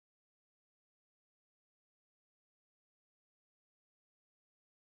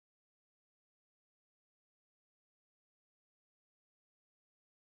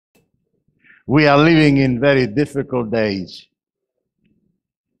We are living in very difficult days.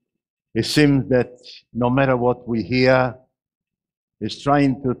 It seems that no matter what we hear, it's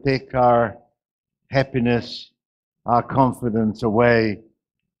trying to take our happiness, our confidence away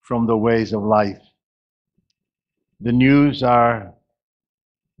from the ways of life. The news are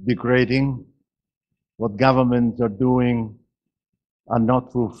degrading. What governments are doing are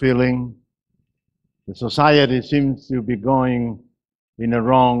not fulfilling. The society seems to be going in a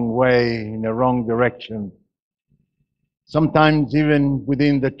wrong way, in a wrong direction. Sometimes even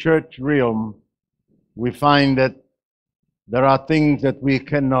within the church realm, we find that there are things that we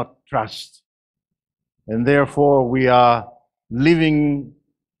cannot trust. And therefore we are living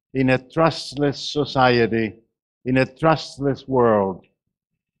in a trustless society, in a trustless world.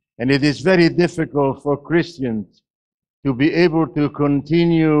 And it is very difficult for Christians to be able to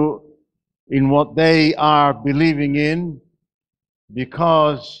continue in what they are believing in,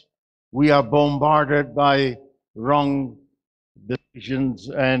 because we are bombarded by wrong decisions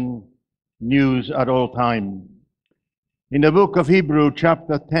and news at all times. In the book of Hebrews,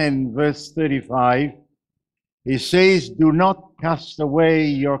 chapter 10, verse 35, it says, "Do not cast away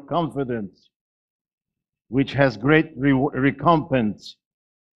your confidence, which has great recompense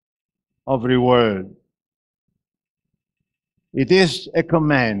of reward." It is a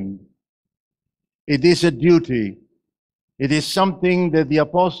command. It is a duty. It is something that the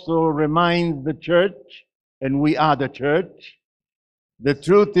apostle reminds the church, and we are the church. The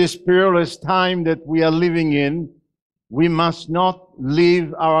truth is, peerless time that we are living in, we must not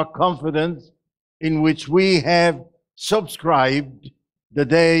leave our confidence in which we have subscribed the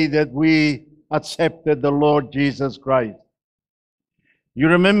day that we accepted the Lord Jesus Christ. You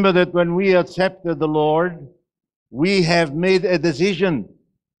remember that when we accepted the Lord, we have made a decision.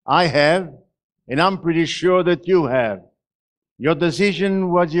 I have, and I'm pretty sure that you have. Your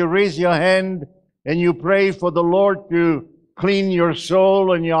decision was you raise your hand and you pray for the Lord to clean your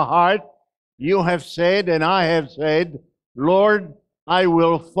soul and your heart. You have said, and I have said, "Lord, I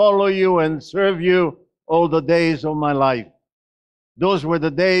will follow you and serve you all the days of my life." Those were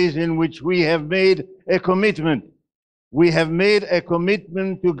the days in which we have made a commitment. We have made a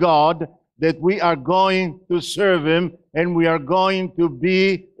commitment to God that we are going to serve Him and we are going to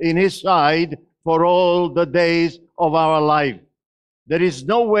be in His side for all the days of our life. There is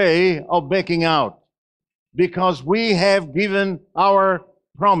no way of backing out, because we have given our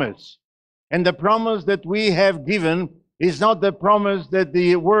promise. And the promise that we have given is not the promise that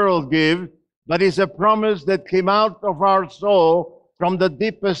the world gives, but is a promise that came out of our soul from the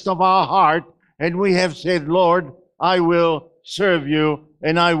deepest of our heart. And we have said, "Lord, I will serve you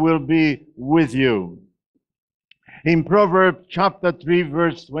and I will be with you." In Proverbs chapter 3,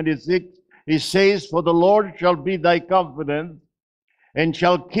 verse 26, it says, "For the Lord shall be thy confidence, and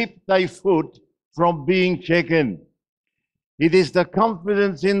shall keep thy foot from being shaken." It is the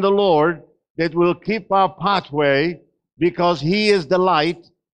confidence in the Lord that will keep our pathway, because He is the light,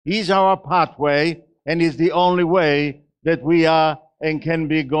 He's our pathway, and is the only way that we are and can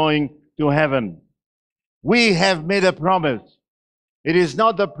be going to heaven. We have made a promise. It is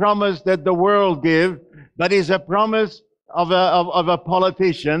not the promise that the world gives, but is a promise of a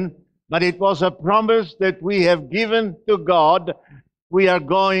politician, but it was a promise that we have given to God. We are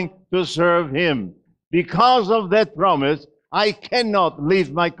going to serve Him. Because of that promise, I cannot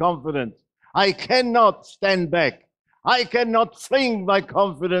leave my confidence. I cannot stand back. I cannot fling my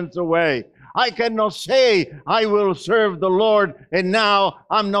confidence away. I cannot say, "I will serve the Lord, and now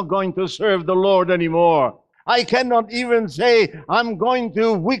I'm not going to serve the Lord anymore." I cannot even say, "I'm going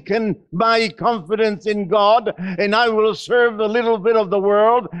to weaken my confidence in God, and I will serve a little bit of the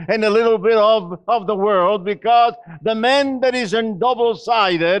world and a little bit of the world," because the man that is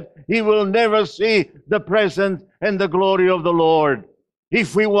double-sided, he will never see the presence and the glory of the Lord.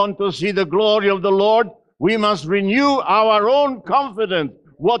 If we want to see the glory of the Lord, we must renew our own confidence.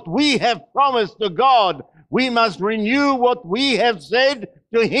 What we have promised to God, we must renew what we have said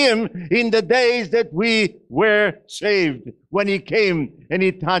to Him in the days that we were saved, when He came and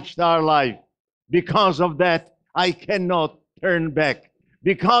He touched our life. Because of that, I cannot turn back.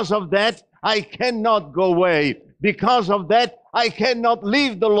 Because of that, I cannot go away. Because of that, I cannot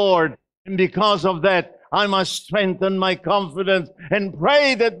leave the Lord. And because of that, I must strengthen my confidence and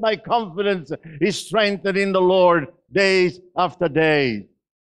pray that my confidence is strengthened in the Lord days after days.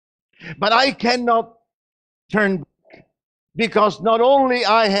 But I cannot turn back, because not only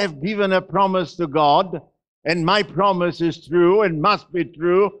I have given a promise to God, and my promise is true and must be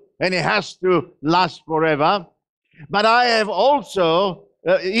true, and it has to last forever, but I have also,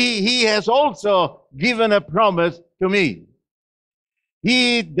 He has also given a promise to me.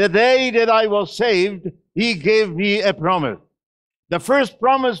 the day that I was saved, he gave me a promise. The first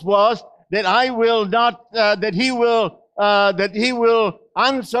promise was that I will not, that he will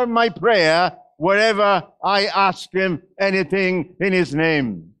answer my prayer wherever I ask him anything in his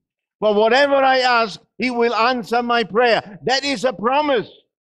name. For whatever I ask, he will answer my prayer. That is a promise.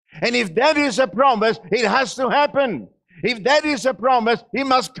 And if that is a promise, it has to happen. If that is a promise, it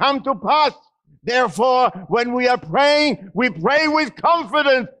must come to pass. Therefore, when we are praying, we pray with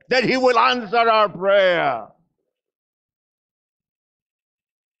confidence that he will answer our prayer.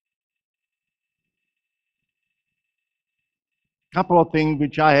 Couple of things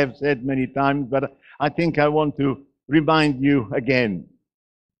which I have said many times, but I think I want to remind you again.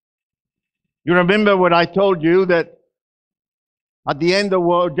 You remember what I told you, that at the end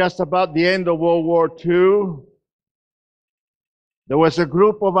of just about the end of World War II, there was a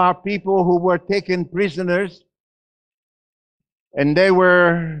group of our people who were taken prisoners, and they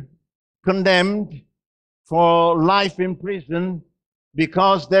were condemned for life in prison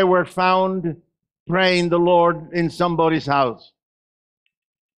because they were found praying the Lord in somebody's house.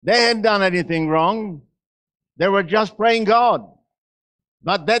 They hadn't done anything wrong. They were just praying God.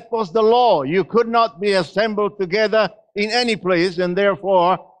 But that was the law. You could not be assembled together in any place, and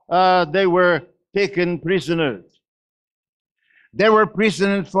therefore they were taken prisoners. They were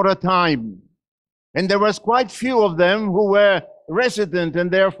prisoners for a time, and there was quite few of them who were resident, and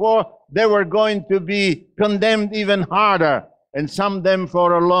therefore they were going to be condemned even harder, and some of them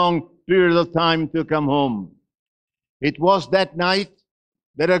for a long period of time to come home. It was that night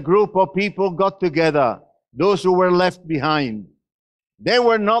that a group of people got together, those who were left behind. They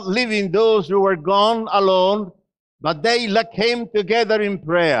were not leaving those who were gone alone, but they came together in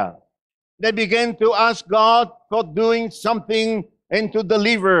prayer. They began to ask God for doing something and to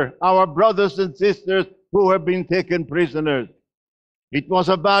deliver our brothers and sisters who have been taken prisoners. It was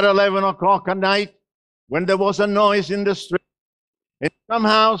about 11 o'clock at night when there was a noise in the street. And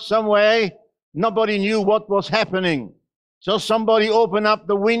somehow, some way, nobody knew what was happening. So somebody opened up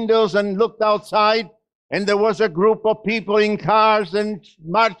the windows and looked outside, and there was a group of people in cars and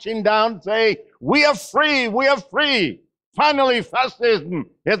marching down saying, "We are free, we are free. Finally, fascism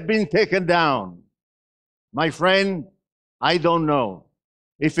has been taken down." My friend, I don't know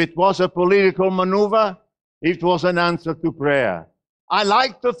if it was a political maneuver, it was an answer to prayer. I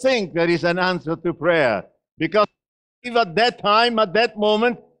like to think that it's an answer to prayer, because if at that time, at that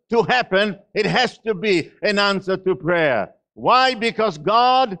moment, to happen, it has to be an answer to prayer. Why? Because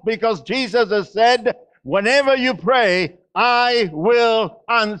Jesus has said, whenever you pray, I will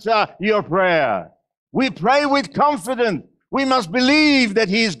answer your prayer. We pray with confidence. We must believe that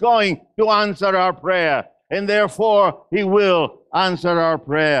he is going to answer our prayer, and therefore he will answer our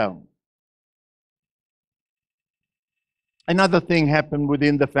prayer. Another thing happened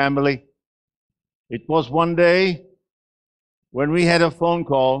within the family. It was one day when we had a phone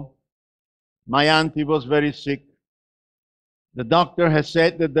call. My auntie was very sick. The doctor has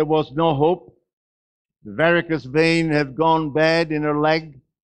said that there was no hope. The varicose vein had gone bad in her leg,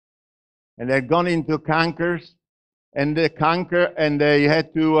 and had gone into cankers, and they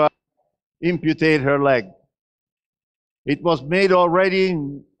had to amputate her leg. It was made already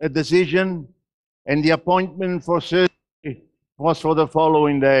a decision, and the appointment for surgery was for the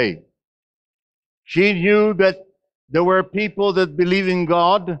following day. She knew that there were people that believe in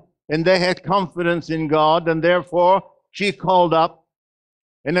God, and they had confidence in God, and therefore she called up,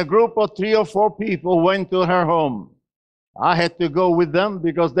 and a group of 3 or 4 people went to her home. I had to go with them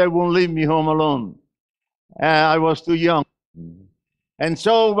because they wouldn't leave me home alone. I was too young. And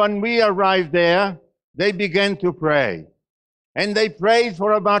so when we arrived there, they began to pray. And they prayed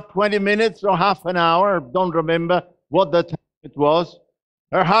for about 20 minutes or half an hour. Don't remember what the time it was.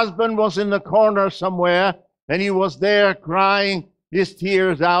 Her husband was in the corner somewhere, and he was there crying his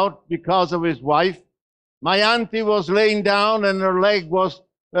tears out because of his wife. My auntie was laying down, and her leg was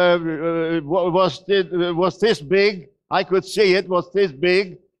this big. I could see it was this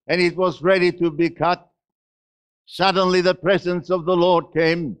big, and it was ready to be cut. Suddenly the presence of the Lord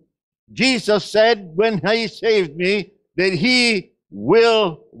came. Jesus said when he saved me that he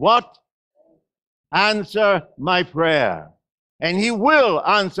will what? Answer my prayer. And he will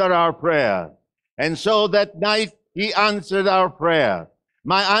answer our prayer. And so that night he answered our prayer.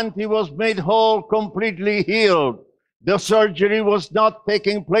 My auntie was made whole, completely healed. The surgery was not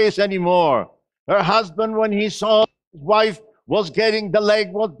taking place anymore. Her husband, when he saw his wife the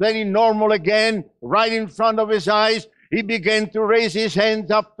leg was very normal again, right in front of his eyes, he began to raise his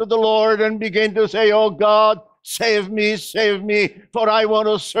hands up to the Lord and began to say, "Oh God, save me, for I want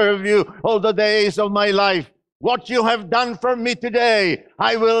to serve you all the days of my life." What you have done for me today,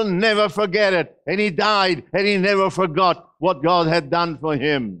 I will never forget it. And he died, and he never forgot what God had done for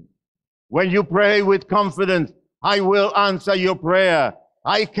him. When you pray with confidence, I will answer your prayer.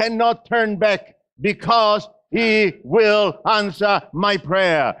 I cannot turn back because he will answer my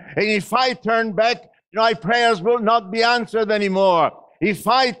prayer. And if I turn back, my prayers will not be answered anymore. If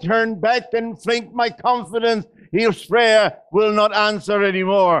I turn back and think my confidence, his prayer will not answer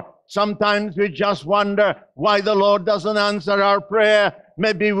anymore. Sometimes we just wonder why the Lord doesn't answer our prayer.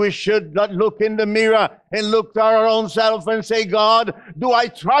 Maybe we should look in the mirror and look at our own self and say, God, do I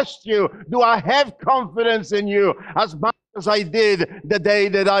trust you? Do I have confidence in you as much as I did the day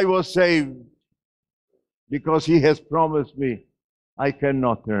that I was saved? Because he has promised me, I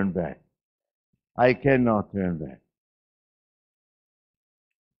cannot turn back. I cannot turn back.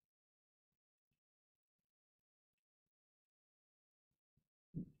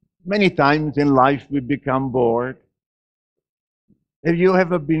 Many times in life we become bored. Have you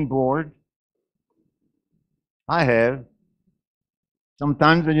ever been bored? I have.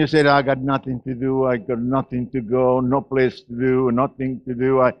 Sometimes when you say, I got nothing to do, I got nothing to go, no place to do, nothing to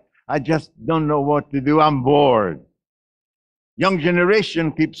do, I just don't know what to do, I'm bored. Young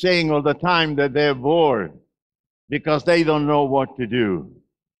generation keeps saying all the time that they're bored because they don't know what to do.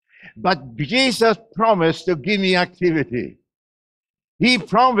 But Jesus promised to give me activity. He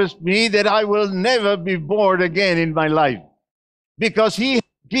promised me that I will never be bored again in my life because he has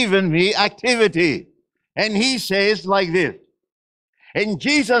given me activity. And he says like this, and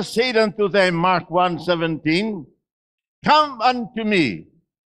Jesus said unto them, Mark 1:17, come unto me,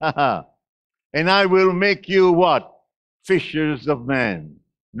 and I will make you what? Fishers of men.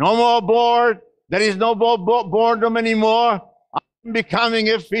 No more bored. There is no boredom anymore. I'm becoming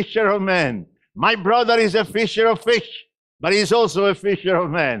a fisher of men. My brother is a fisher of fish, but he's also a fisher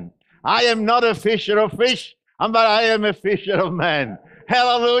of men. I am not a fisher of fish, but I am a fisher of men.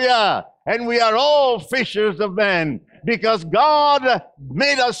 Hallelujah. And we are all fishers of men because God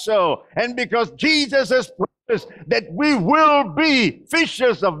made us so. And because Jesus has promised that we will be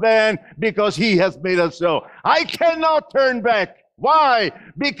fishers of men because he has made us so. I cannot turn back. Why?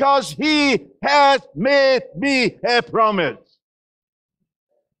 Because he has made me a promise.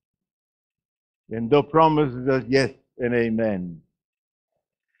 And the promise is yes and amen.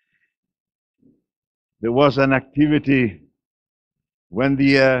 There was an activity when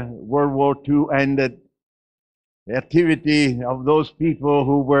the World War II ended, the activity of those people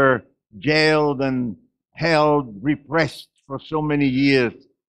who were jailed and held, repressed for so many years.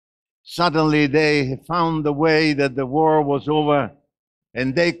 Suddenly they found the way that the war was over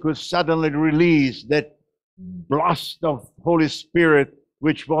and they could suddenly release that blast of Holy Spirit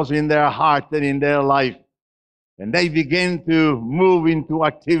which was in their heart and in their life. And they began to move into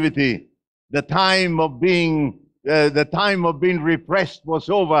activity. The time of being repressed was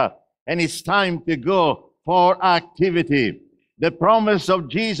over, and it's time to go for activity. The promise of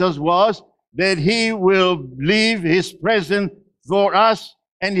Jesus was that he will leave his presence for us,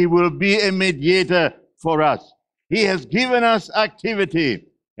 and he will be a mediator for us. He has given us activity,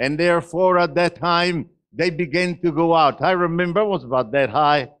 and therefore at that time, they began to go out. I remember I was about that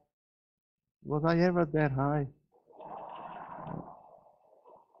high. Was I ever that high?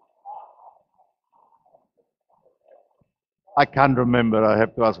 I can't remember. I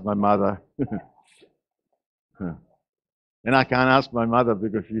have to ask my mother. And I can't ask my mother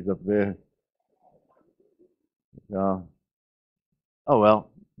because she's up there. So, oh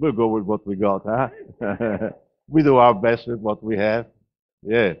well, we'll go with what we got, huh? We do our best with what we have.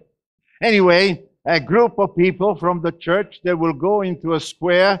 Yeah. Anyway, a group of people from the church, they will go into a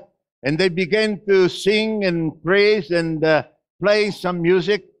square and they begin to sing and praise and play some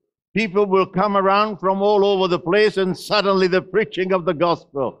music. People will come around from all over the place and suddenly the preaching of the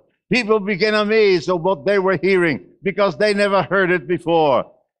gospel. People begin amazed of what they were hearing because they never heard it before.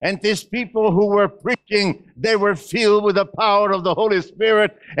 And these people who were preaching, they were filled with the power of the Holy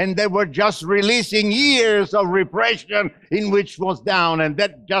Spirit and they were just releasing years of repression in which was down. And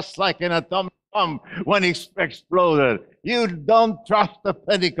that just like an atomic bomb when it exploded. You don't trust the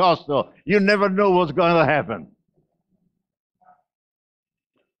Pentecostal. You never know what's going to happen.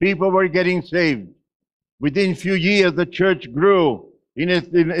 People were getting saved. Within a few years, the church grew in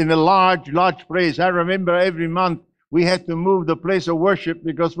a large place. I remember every month we had to move the place of worship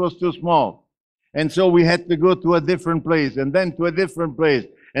because it was too small. And so we had to go to a different place, and then to a different place,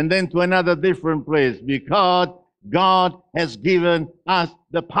 and then to another different place, because God has given us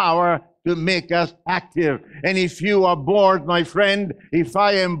the power to make us active. And if you are bored, my friend, if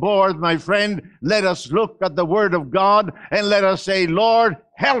I am bored, my friend, let us look at the Word of God and let us say, Lord,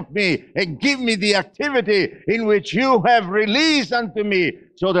 help me and give me the activity in which you have released unto me,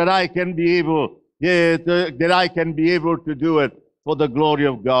 so that I can be able, to do it for the glory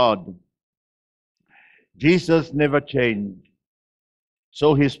of God. Jesus never changed,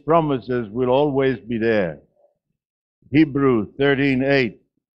 so his promises will always be there. Hebrews 13:8.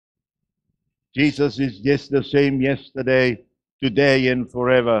 Jesus is just the same yesterday, today, and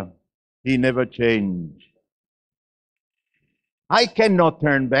forever. He never changed. I cannot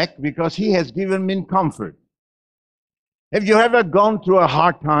turn back because he has given me comfort. Have you ever gone through a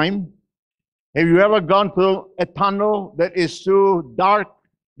hard time? Have you ever gone through a tunnel that is so dark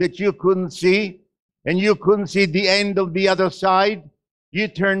that you couldn't see, and you couldn't see the end of the other side? You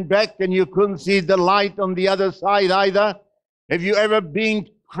turned back and you couldn't see the light on the other side either. Have you ever been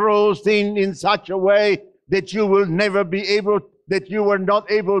closed in such a way that you will never be able, that you were not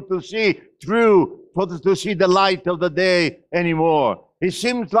able to see through, to see the light of the day anymore? It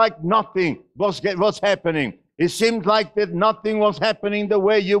seems like nothing was happening. It seemed like that nothing was happening the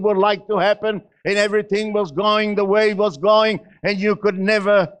way you would like to happen, and everything was going the way it was going, and you could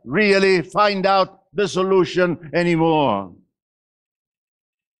never really find out the solution anymore.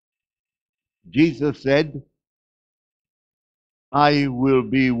 Jesus said, I will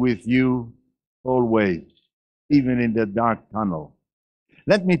be with you always, even in the dark tunnel.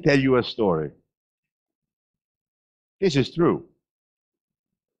 Let me tell you a story. This is true,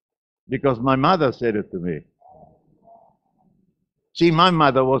 because my mother said it to me. See, my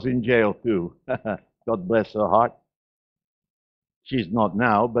mother was in jail too. God bless her heart. She's not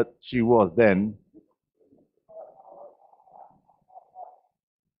now, but she was then.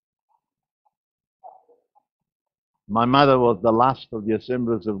 My mother was the last of the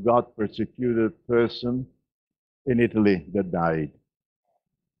Assemblies of God persecuted person in Italy that died.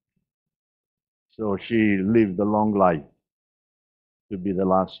 So she lived a long life to be the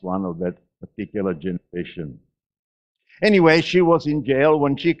last one of that particular generation. Anyway, she was in jail.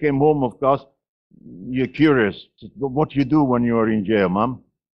 When she came home, of course, you're curious. What you do when you're in jail, Mom?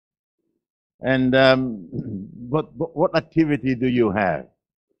 And what activity do you have?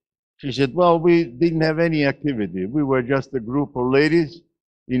 She said, well, we didn't have any activity. We were just a group of ladies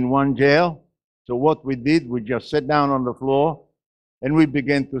in one jail. So what we did, we just sat down on the floor and we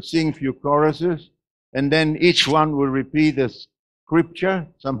began to sing a few choruses. And then each one will repeat a scripture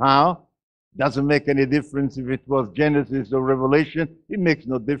somehow. Doesn't make any difference if it was Genesis or Revelation. It makes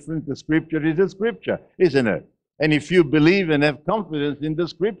no difference. The scripture is a scripture, isn't it? And if you believe and have confidence in the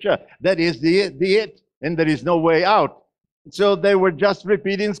scripture, that is the it, and there is no way out. So they were just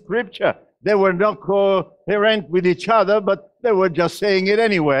repeating scripture. They were not coherent with each other, but they were just saying it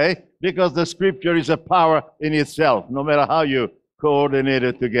anyway, because the scripture is a power in itself, no matter how you coordinate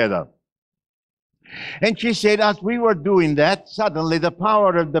it together. And she said, as we were doing that, suddenly the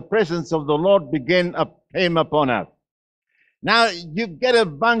power of the presence of the Lord came upon us. Now, you get a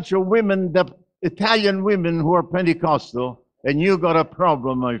bunch of women, the Italian women who are Pentecostal, and you got a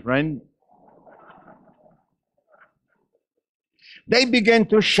problem, my friend. They began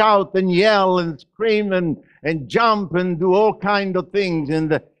to shout and yell and scream and jump and do all kinds of things.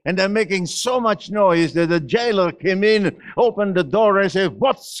 And they're making so much noise that the jailer came in, opened the door and said,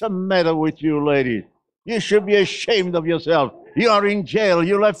 what's the matter with you ladies? You should be ashamed of yourself. You are in jail.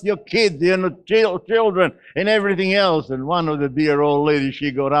 You left your kids and children and everything else. And one of the dear old ladies,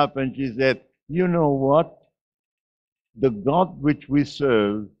 she got up and she said, you know what? The God which we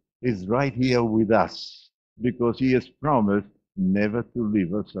serve is right here with us, because he has promised never to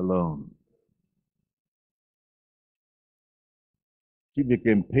leave us alone. She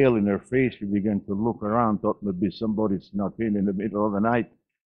became pale in her face. She began to look around, thought maybe somebody snuck in the middle of the night.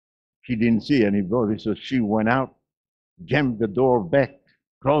 She didn't see anybody, so she went out, jammed the door back,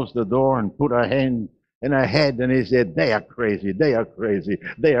 closed the door, and put her hand in her head, and he said, they are crazy, they are crazy,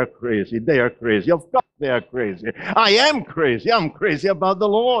 they are crazy, they are crazy. Of course they are crazy. I am crazy. I'm crazy about the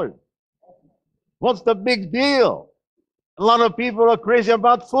Lord. What's the big deal? A lot of people are crazy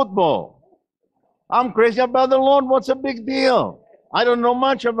about football. I'm crazy about the Lord. What's a big deal? I don't know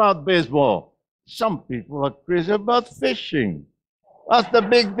much about baseball. Some people are crazy about fishing. What's the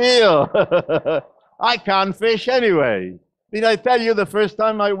big deal? I can't fish anyway. Did I tell you the first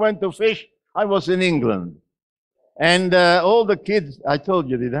time I went to fish, I was in England. And all the kids, I told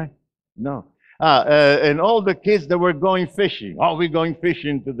you, did I? No. And all the kids that were going fishing. Oh, we're going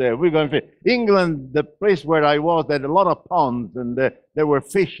fishing today. We're going fishing. England, the place where I was, had a lot of ponds, and there were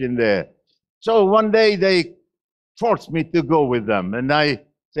fish in there. So one day they forced me to go with them. And I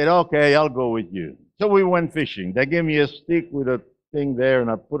said, okay, I'll go with you. So we went fishing. They gave me a stick with a thing there, and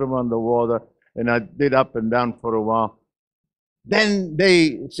I put them on the water, and I did up and down for a while. Then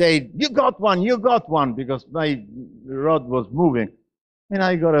they said, you got one, because my rod was moving. And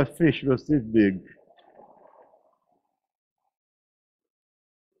I got a fish was this big.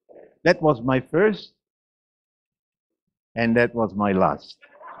 That was my first, and that was my last.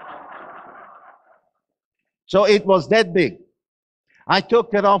 So it was that big. I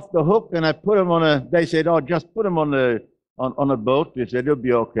took it off the hook and I put him on a, they said, oh, just put him on a boat. They said, it'll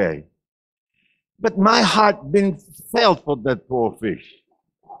be okay. But my heart been felt for that poor fish.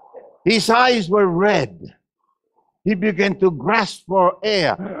 His eyes were red. He began to grasp for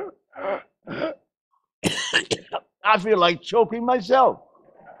air. I feel like choking myself.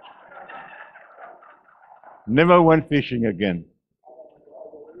 Never went fishing again.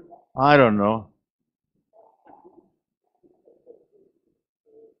 I don't know.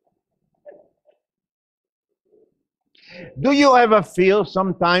 Do you ever feel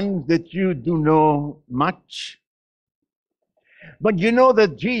sometimes that you do know much? But you know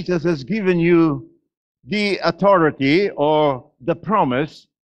that Jesus has given you the authority or the promise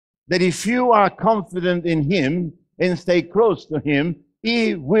that if you are confident in Him and stay close to Him,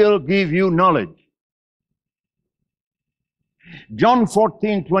 He will give you knowledge. John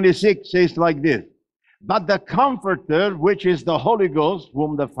 14:26 says like this, but the Comforter, which is the Holy Ghost,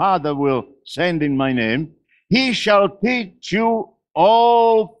 whom the Father will send in my name, He shall teach you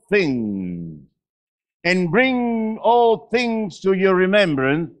all things and bring all things to your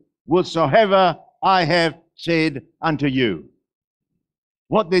remembrance whatsoever I have said unto you.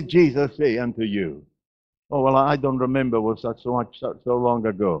 What did Jesus say unto you? Oh, well, I don't remember, it was so long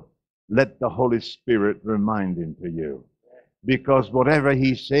ago. Let the Holy Spirit remind him to you. Because whatever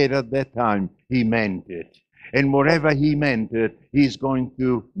he said at that time, he meant it. And whatever he meant it, he's going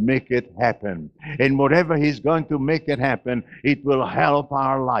to make it happen. And whatever he's going to make it happen, it will help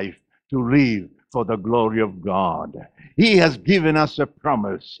our life to live for the glory of God. He has given us a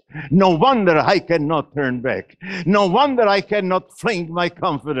promise. No wonder I cannot turn back. No wonder I cannot fling my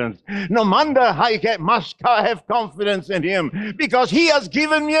confidence. No wonder I must have confidence in Him, because He has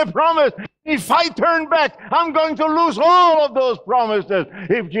given me a promise. If I turn back, I'm going to lose all of those promises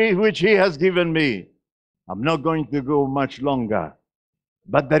which He has given me. I'm not going to go much longer.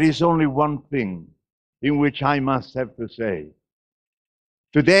 But there is only one thing in which I must have to say.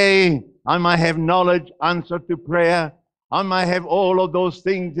 Today, I might have knowledge, answer to prayer. I might have all of those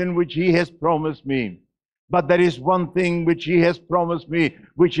things in which He has promised me. But there is one thing which He has promised me,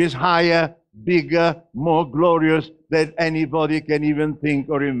 which is higher, bigger, more glorious than anybody can even think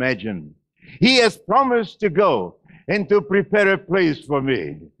or imagine. He has promised to go and to prepare a place for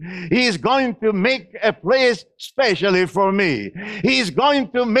me. He is going to make a place specially for me. He is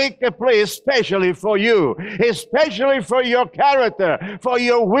going to make a place specially for you, especially for your character, for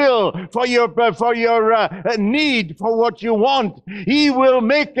your will, for your need, for what you want. He will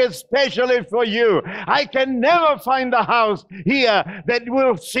make it specially for you. I can never find a house here that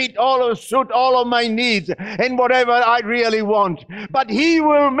will suit all of my needs and whatever I really want. But He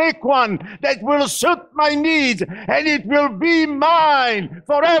will make one that will suit my needs, and it will be mine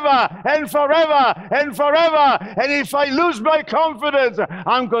forever and forever and forever. And if I lose my confidence,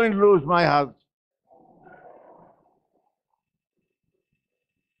 I'm going to lose my house.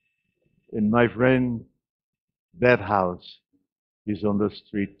 And my friend, that house is on the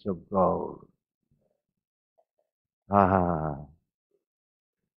streets of gold.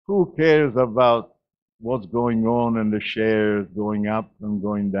 Who cares about what's going on and the shares going up and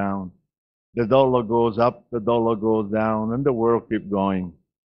going down? The dollar goes up, the dollar goes down, and the world keeps going.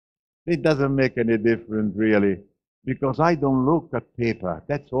 It doesn't make any difference, really, because I don't look at paper.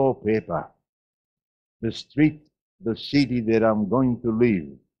 That's all paper. The street, the city that I'm going to live,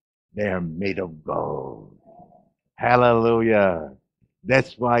 they are made of gold. Hallelujah.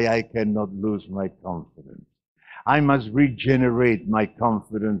 That's why I cannot lose my confidence. I must regenerate my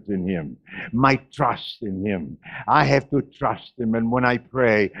confidence in Him, my trust in Him. I have to trust Him. And when I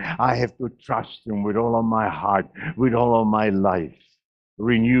pray, I have to trust Him with all of my heart, with all of my life.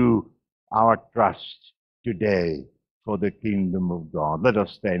 Renew our trust today for the kingdom of God. Let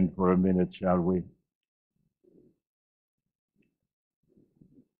us stand for a minute, shall we?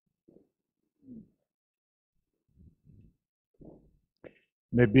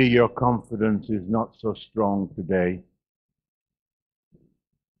 Maybe your confidence is not so strong today.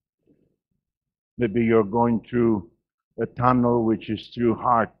 Maybe you're going through a tunnel which is too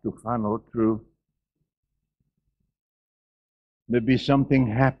hard to funnel through. Maybe something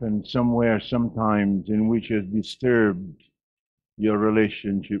happened somewhere, sometimes, in which has disturbed your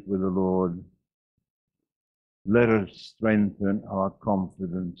relationship with the Lord. Let us strengthen our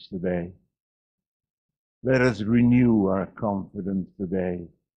confidence today. Let us renew our confidence today.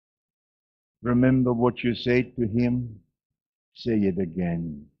 Remember what you said to him. Say it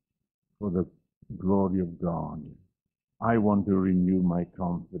again for the glory of God. I want to renew my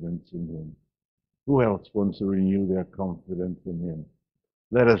confidence in him. Who else wants to renew their confidence in him?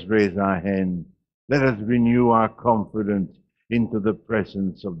 Let us raise our hand. Let us renew our confidence into the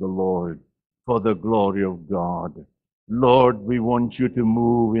presence of the Lord for the glory of God. Lord, we want you to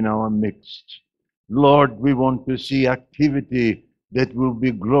move in our midst. Lord, we want to see activity that will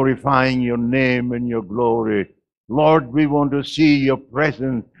be glorifying your name and your glory. Lord, we want to see your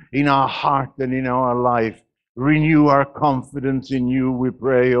presence in our heart and in our life. Renew our confidence in you, we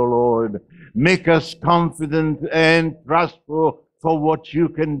pray, O Lord. Make us confident and trustful for what you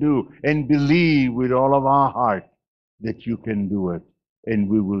can do, and believe with all of our heart that you can do it, and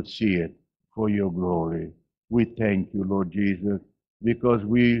we will see it for your glory. We thank you, Lord Jesus, because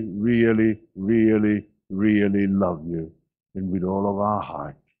we really, really, really love you, and with all of our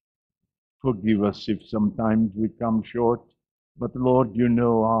heart. Forgive us if sometimes we come short, but Lord, you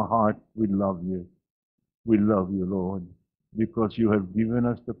know our heart, we love you. We love you, Lord, because you have given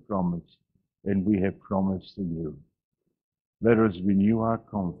us the promise, and we have promised to you. Let us renew our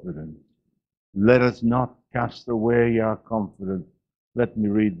confidence. Let us not cast away our confidence. Let me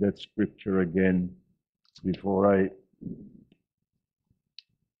read that scripture again before I...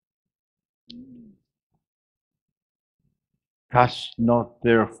 Cast not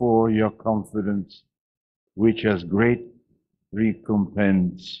therefore your confidence, which has great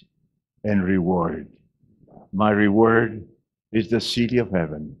recompense and reward. My reward is the city of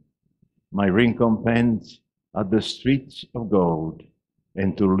heaven. My recompense are the streets of gold,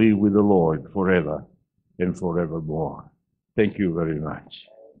 and to live with the Lord forever and forevermore. Thank you very much.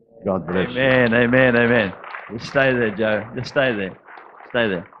 God bless you. Amen, amen, amen. Just stay there, Joe. Just stay there. Stay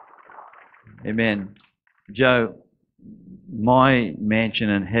there. Amen. Joe, my mansion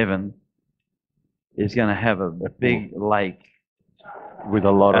in heaven is going to have a big lake With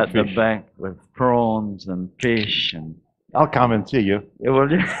a lot of at fish. the back with prawns and fish and... I'll come and see you. It will.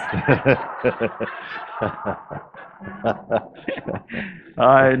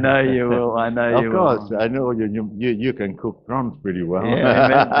 I know you will. I know you will. Of course, I know you can cook prawns pretty well.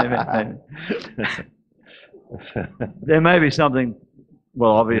 Yeah, amen, amen. There may be something,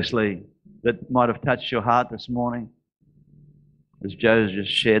 well, obviously, that might have touched your heart this morning, as Joe's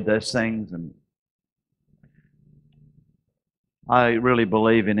just shared those things. And I really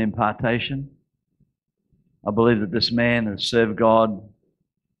believe in impartation. I believe that this man has served God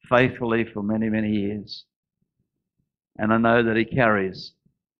faithfully for many, many years. And I know that he carries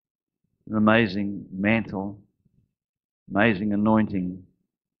an amazing mantle, amazing anointing.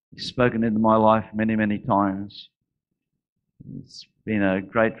 He's spoken into my life many, many times. He's been a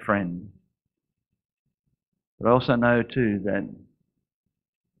great friend. But I also know too that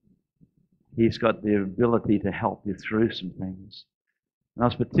he's got the ability to help you through some things. And I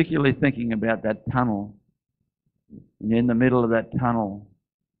was particularly thinking about that tunnel. When you're in the middle of that tunnel,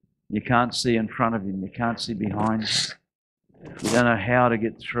 you can't see in front of you, you can't see behind you. You don't know how to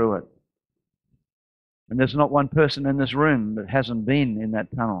get through it. And there's not one person in this room that hasn't been in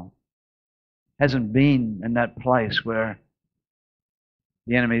that tunnel, hasn't been in that place where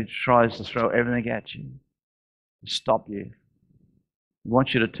the enemy tries to throw everything at you, to stop you. He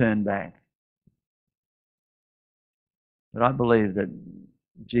wants you to turn back. But I believe that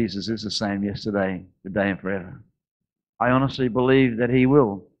Jesus is the same yesterday, today, and forever. I honestly believe that he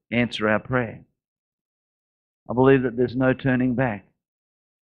will answer our prayer. I believe that there's no turning back.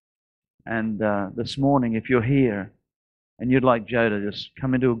 And this morning, if you're here and you'd like Joe to just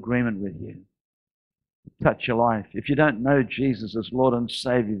come into agreement with you, touch your life. If you don't know Jesus as Lord and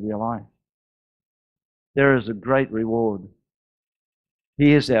Savior of your life, there is a great reward.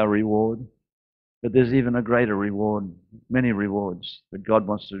 He is our reward, but there's even a greater reward, many rewards that God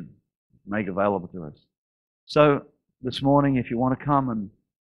wants to make available to us. So this morning, if you want to come and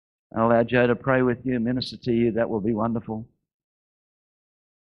allow Joe to pray with you, minister to you, that will be wonderful.